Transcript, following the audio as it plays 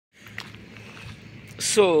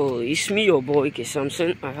So it's me, your boy K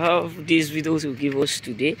Samson. I have these videos to give us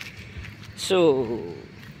today. So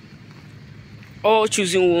all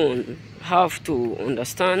choosing one have to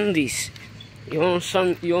understand this. You get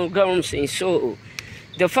what I'm saying? So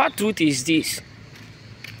the fact truth is this: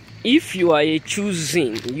 if you are a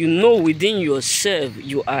choosing, you know within yourself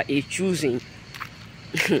you are a choosing.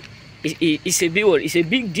 It's a big word. It's a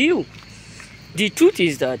big deal. The truth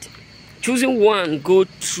is that choosing one go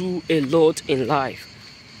through a lot in life.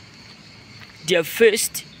 They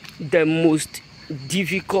faced the most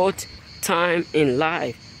difficult time in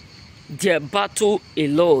life. They battle a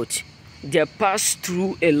lot. They pass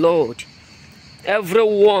through a lot.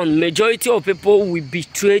 Everyone, majority of people will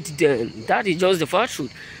betray them. That is just the fact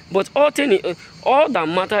truth. But all that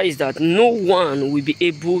matters is that no one will be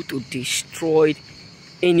able to destroy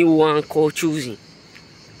anyone called choosing.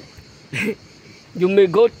 You may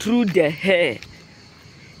go through the hair.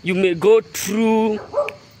 You may go through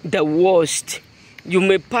the worst. You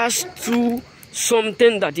may pass through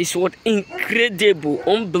something that is incredible,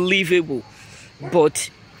 unbelievable. But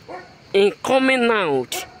in coming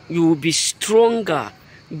out, you will be stronger,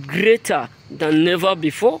 greater than never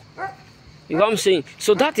before. You know what I'm saying?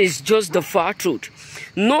 So that is just the far truth.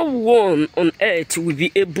 No one on earth will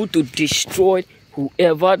be able to destroy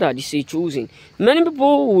whoever that is a choosing. Many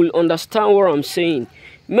people will understand what I'm saying.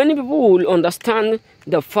 Many people will understand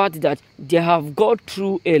the fact that they have got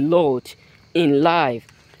through a lot in life.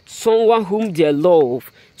 Someone whom they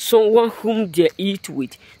love, someone whom they eat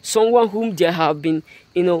with, someone whom they have been,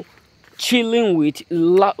 chilling with,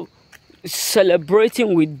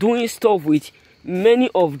 celebrating with, doing stuff with. Many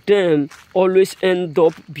of them always end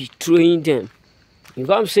up betraying them. You know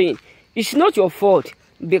what I'm saying? It's not your fault,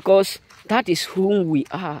 because that is whom we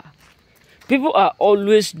are. People are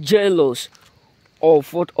always jealous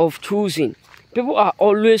of choosing. People are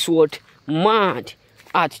always mad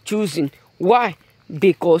at choosing. Why?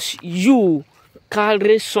 Because you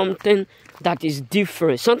carry something that is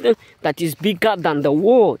different, something that is bigger than the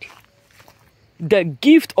world. The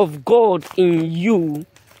gift of God in you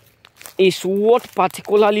is what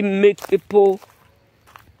particularly makes people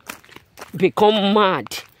become mad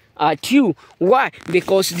at you. Why?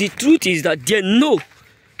 Because the truth is that they know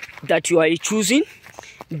that you are a choosing.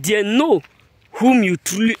 They know whom you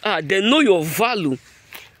truly are. They know your value.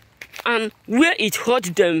 And where it hurts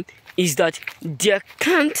them is that they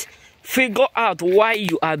can't figure out why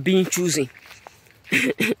you are being chosen.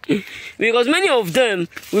 Because many of them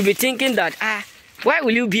will be thinking that, why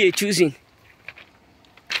will you be a choosing?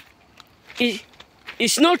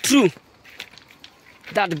 It's not true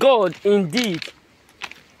that God indeed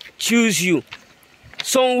choose you.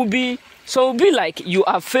 Some will be like you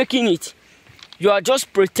are faking it. You are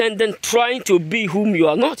just pretending, trying to be whom you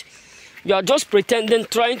are not. You are just pretending,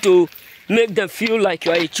 trying to make them feel like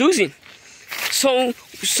you are a choosing. Some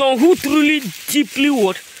who truly,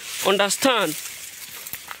 deeply understand,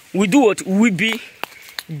 we do what? We be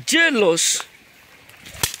jealous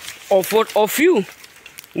of you.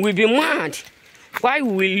 We be mad. Why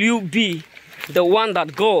will you be the one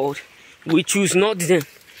that God will choose, not them?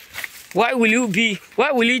 Why will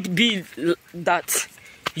it be that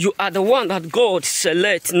you are the one that God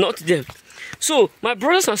selects, not them? So, my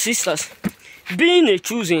brothers and sisters, being a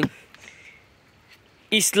choosing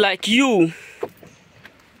is like you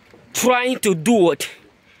trying to do what?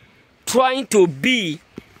 Trying to be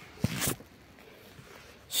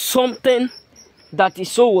something that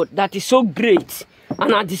is so great,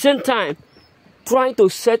 and at the same time trying to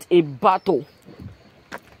set a battle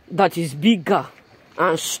that is bigger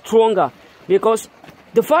and stronger. Because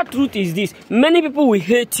the fact truth is this: many people will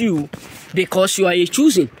hate you because you are a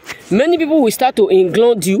choosing. Many people will start to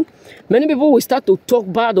include you. Many people will start to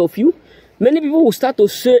talk bad of you. Many people will start to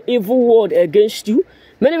say evil word against you.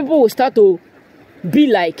 Many people will start to be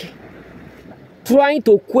like trying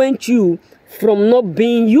to quench you from not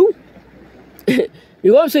being you. You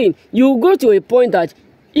know what I'm saying? You go to a point that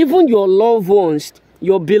even your loved ones,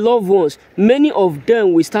 your beloved ones, many of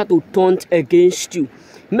them will start to turn against you.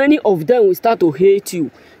 Many of them will start to hate you.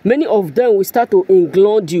 Many of them will start to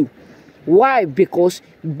include you. Why? Because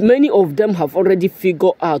many of them have already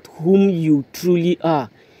figured out whom you truly are.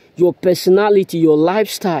 Your personality, your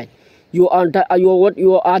lifestyle, your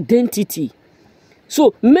identity.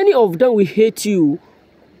 So many of them will hate you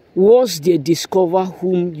once they discover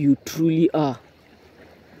whom you truly are.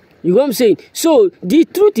 You know what I'm saying? So the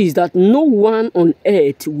truth is that no one on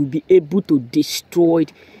earth will be able to destroy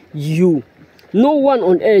you. No one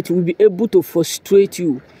on earth will be able to frustrate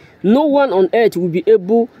you. No one on earth will be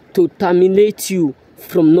able to terminate you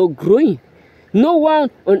from not growing. No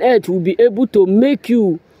one on earth will be able to make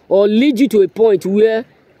you or lead you to a point where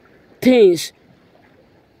things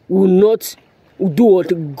will not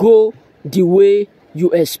go the way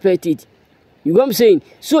you expect it. You know what I'm saying?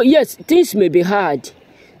 So yes, things may be hard,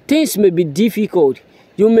 things may be difficult,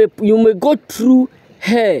 you may go through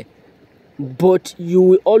hell, but you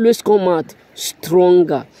will always come out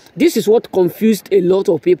stronger. This is what confused a lot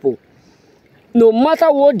of people. No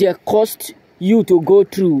matter what they cost you to go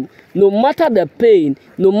through, no matter the pain,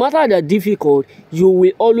 no matter the difficult, you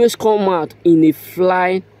will always come out in a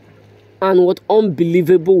flying and what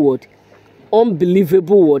unbelievable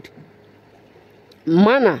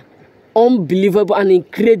manner, unbelievable and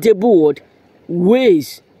incredible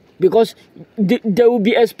ways, because they will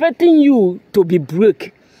be expecting you to be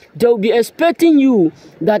broke. They will be expecting you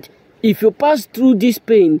that if you pass through this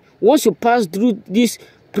pain, once you pass through this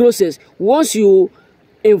process, once you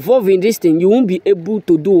involve in this thing, you won't be able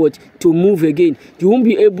to do what? To move again. You won't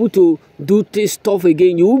be able to do this stuff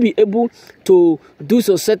again. You won't be able to do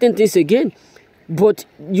some certain things again. But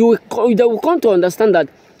they will come to understand that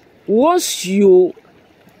once you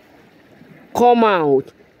come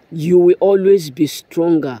out, you will always be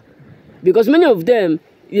stronger. Because many of them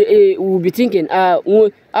will be thinking,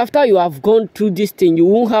 after you have gone through this thing, you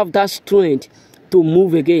won't have that strength to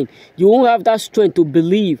move again. You won't have that strength to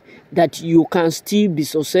believe that you can still be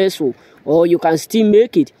successful or you can still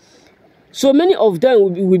make it. So many of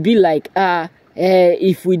them will be like,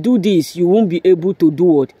 if we do this, you won't be able to do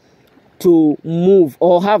what? To move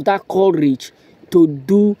or have that courage to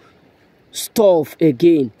do stuff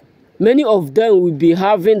again. Many of them will be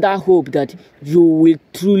having that hope that you will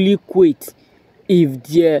truly quit if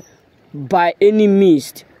they by any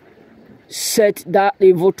means set that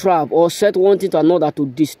evil trap or set one thing to another to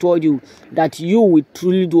destroy you, that you will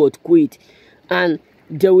truly do what? Quit. And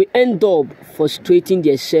they will end up frustrating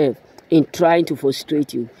themselves in trying to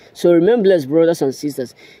frustrate you. So remember, blessed brothers and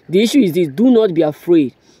sisters, the issue is this: do not be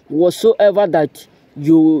afraid whatsoever that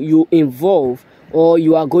you involve or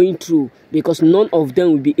you are going through, because none of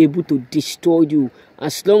them will be able to destroy you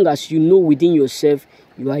as long as you know within yourself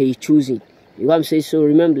you are a choosing. You know what I'm saying? So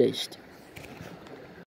remember, blessed.